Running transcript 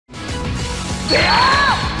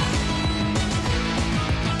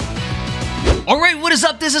Alright, what is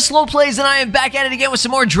up? This is SLOplays, and I am back at it again with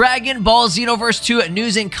some more Dragon Ball Xenoverse 2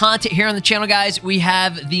 news and content here on the channel, guys. We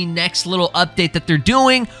have the next little update that they're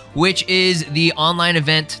doing, which is the online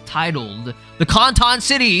event titled the Canton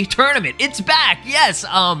City Tournament. It's back! Yes!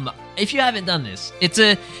 If you haven't done this, it's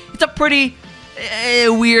a pretty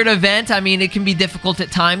weird event. I mean, it can be difficult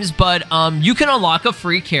at times, but you can unlock a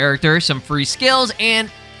free character, some free skills, and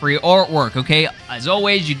free artwork, okay? As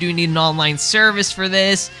always, you do need an online service for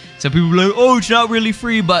this. Some people are like, oh, it's not really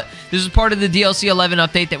free, but this is part of the DLC 11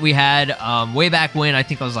 update that we had way back when. I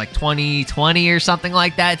think it was like 2020 or something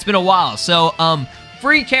like that. It's been a while. So,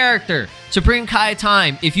 free character, Supreme Kai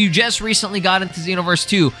Time. If you just recently got into Xenoverse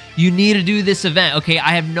 2, you need to do this event, okay? I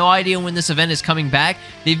have no idea when this event is coming back.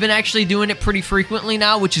 They've been actually doing it pretty frequently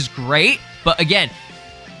now, which is great. But again,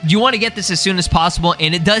 you want to get this as soon as possible,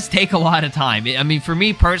 and it does take a lot of time. I mean, for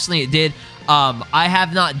me personally, it did. I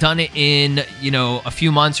have not done it in, you know, a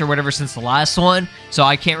few months or whatever since the last one, so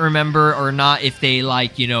I can't remember or not if they,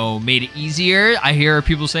 like, you know, made it easier. I hear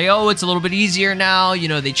people say, oh, it's a little bit easier now, you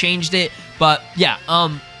know, they changed it. But yeah,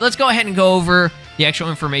 let's go ahead and go over the actual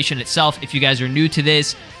information itself. If you guys are new to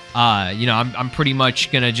this, you know, I'm pretty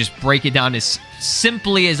much gonna just break it down as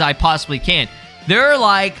simply as I possibly can. There are,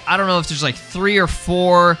 like, I don't know if there's like 3 or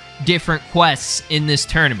 4 different quests in this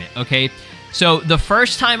tournament, okay? So the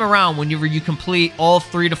first time around, whenever you complete all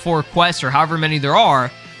 3 to 4 quests, or however many there are,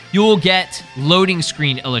 you will get loading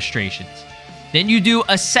screen illustrations. Then you do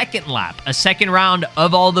a second lap, a second round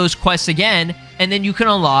of all those quests again, and then you can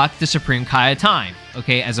unlock the Supreme Kai Time,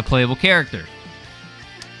 okay, as a playable character.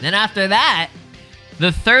 Then after that,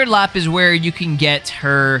 the third lap is where you can get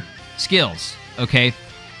her skills, okay?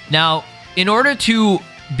 Now, in order to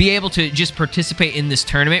be able to just participate in this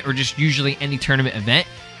tournament, or just usually any tournament event,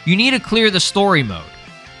 you need to clear the story mode,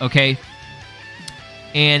 okay?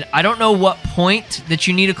 And I don't know what point that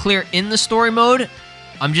you need to clear in the story mode.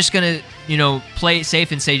 I'm just gonna, you know, play it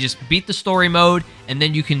safe and say just beat the story mode, and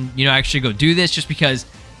then you can, you know, actually go do this, just because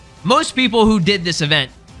most people who did this event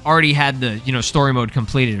already had the, you know, story mode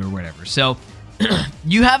completed or whatever. So,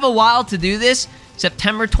 you have a while to do this.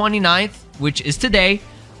 September 29th, which is today.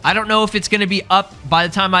 I don't know if it's going to be up by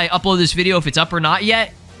the time I upload this video, if it's up or not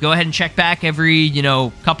yet. Go ahead and check back every, you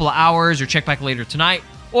know, couple of hours, or check back later tonight.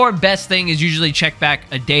 Or best thing is usually check back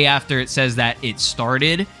a day after it says that it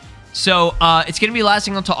started. So, it's going to be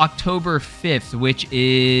lasting until October 5th, which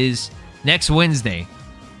is next Wednesday.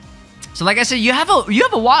 So, like I said, you have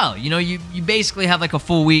a while. You know, you basically have like a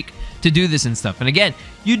full week to do this and stuff. And again,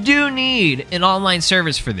 you do need an online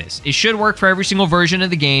service for this. It should work for every single version of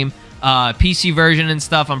the game. PC version and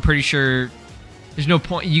stuff, I'm pretty sure there's no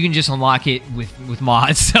point. You can just unlock it with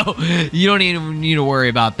mods, so you don't even need to worry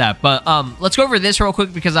about that. But let's go over this real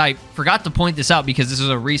quick, because I forgot to point this out, because this is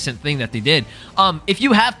a recent thing that they did. If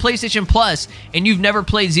you have PlayStation Plus and you've never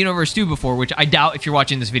played Xenoverse 2 before, which I doubt if you're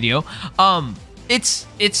watching this video, it's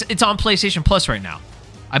on PlayStation Plus right now.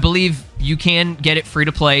 I believe you can get it free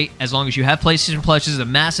to play as long as you have PlayStation Plus. This is a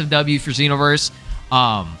massive W for Xenoverse.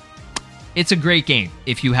 It's a great game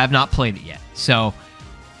if you have not played it yet. So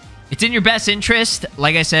it's in your best interest.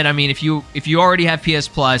 Like I said, I mean, if you already have PS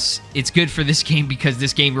Plus, it's good for this game, because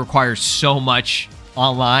this game requires so much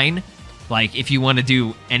online. Like, if you want to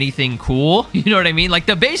do anything cool, you know what I mean? Like,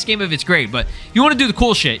 the base game of it's great, but you want to do the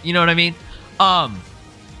cool shit, you know what I mean?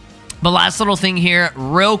 The last little thing here,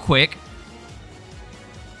 real quick.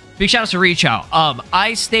 Big shout out to Reach Out.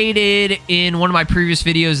 I stated in one of my previous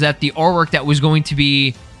videos that the artwork that was going to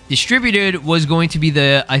be distributed was going to be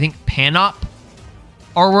the, I think, Panop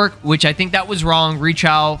artwork, which I think that was wrong. Reach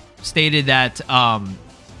Out stated that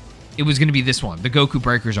it was going to be this one, the Goku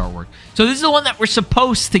Breakers artwork. So this is the one that we're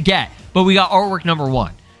supposed to get, but we got artwork number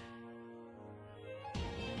 1.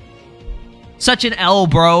 Such an L,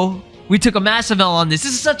 bro. We took a massive L on this.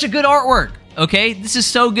 This is such a good artwork, okay? This is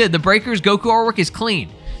so good. The Breakers Goku artwork is clean.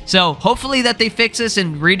 So hopefully that they fix this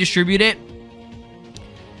and redistribute it.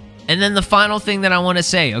 And then the final thing that I want to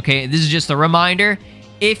say, okay, this is just a reminder.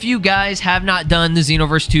 If you guys have not done the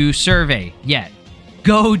Xenoverse 2 survey yet,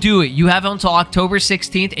 go do it. You have until October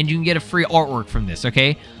 16th, and you can get a free artwork from this,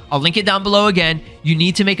 okay? I'll link it down below again. You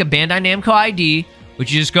need to make a Bandai Namco ID,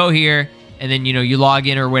 which you just go here, and then, you know, you log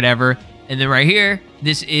in or whatever. And then right here,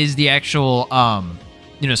 this is the actual,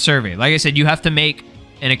 you know, survey. Like I said, you have to make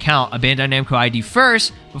an account, a Bandai Namco ID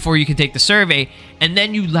first, before you can take the survey, and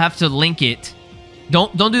then you have to link it.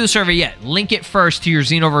 Don't do the survey yet. Link it first to your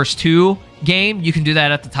Xenoverse 2 game. You can do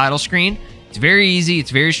that at the title screen. It's very easy.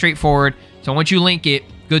 It's very straightforward. So once you link it,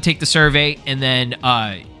 go take the survey, and then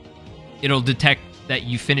it'll detect that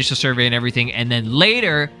you finished the survey and everything. And then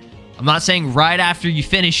later, I'm not saying right after you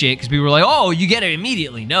finish it, because people were like, oh, you get it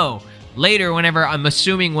immediately. No. Later, whenever, I'm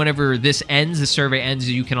assuming whenever this ends, the survey ends,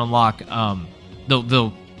 you can unlock,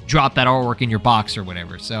 they'll drop that artwork in your box or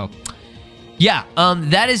whatever. So, yeah,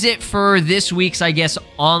 that is it for this week's, I guess,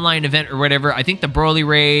 online event or whatever. I think the Broly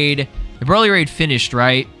raid finished,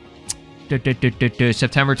 right?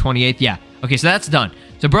 September 28th. Yeah. Okay, so that's done.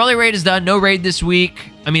 So Broly raid is done. No raid this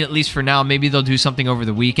week. I mean, at least for now. Maybe they'll do something over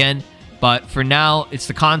the weekend. But for now, it's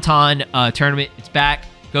the Kanton tournament. It's back.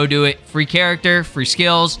 Go do it. Free character, free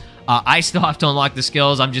skills. I still have to unlock the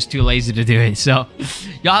skills. I'm just too lazy to do it. So,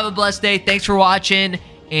 y'all have a blessed day. Thanks for watching.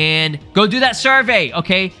 And go do that survey,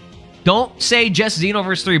 okay? Don't say just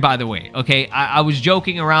Xenoverse 3, by the way, okay? I was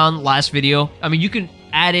joking around last video. I mean, you can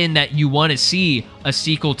add in that you want to see a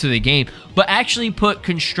sequel to the game, but actually put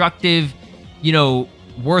constructive, you know,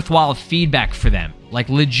 worthwhile feedback for them. Like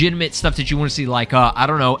legitimate stuff that you want to see, like, I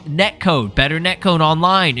don't know, netcode, better netcode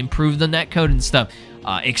online, improve the netcode and stuff.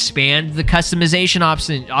 Expand the customization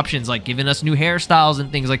options, like giving us new hairstyles and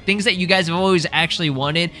things that you guys have always actually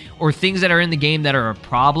wanted, or things that are in the game that are a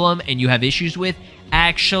problem and you have issues with.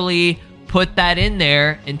 Actually put that in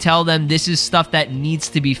there and tell them this is stuff that needs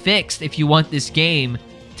to be fixed if you want this game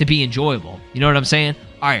to be enjoyable. You know what I'm saying?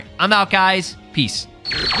 All right, I'm out, guys. Peace.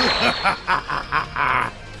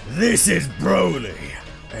 This is Broly,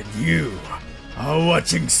 and you are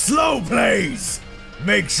watching SLOplays.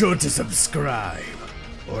 Make sure to subscribe,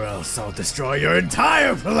 or else I'll destroy your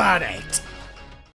entire planet!